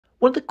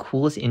One of the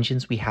coolest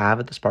engines we have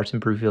at the Spartan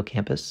Broomfield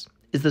campus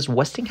is this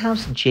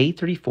Westinghouse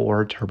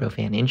J-34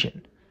 turbofan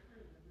engine.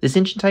 This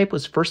engine type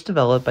was first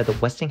developed by the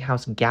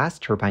Westinghouse gas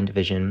turbine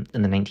division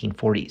in the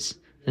 1940s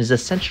and is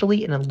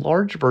essentially an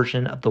enlarged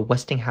version of the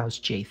Westinghouse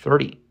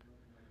J-30.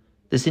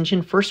 This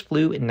engine first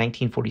flew in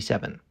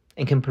 1947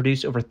 and can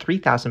produce over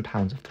 3,000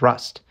 pounds of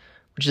thrust,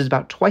 which is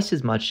about twice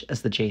as much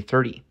as the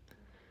J-30.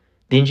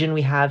 The engine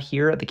we have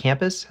here at the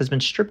campus has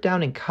been stripped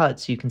down and cut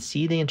so you can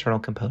see the internal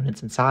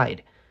components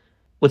inside.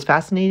 What's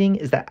fascinating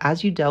is that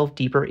as you delve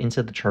deeper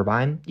into the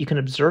turbine, you can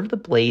observe the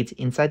blades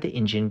inside the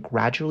engine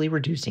gradually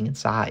reducing in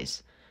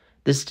size.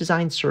 This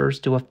design serves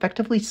to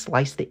effectively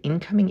slice the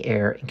incoming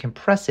air and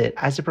compress it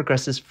as it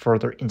progresses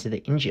further into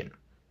the engine.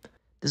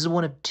 This is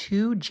one of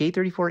two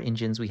J-34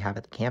 engines we have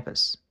at the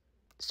campus.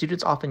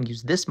 Students often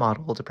use this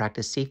model to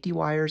practice safety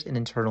wires and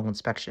internal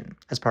inspection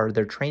as part of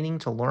their training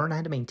to learn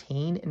how to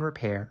maintain and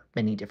repair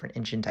many different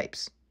engine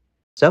types.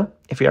 So,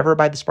 if you're ever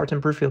by the Spartan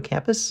Broomfield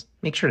campus,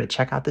 make sure to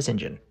check out this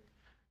engine.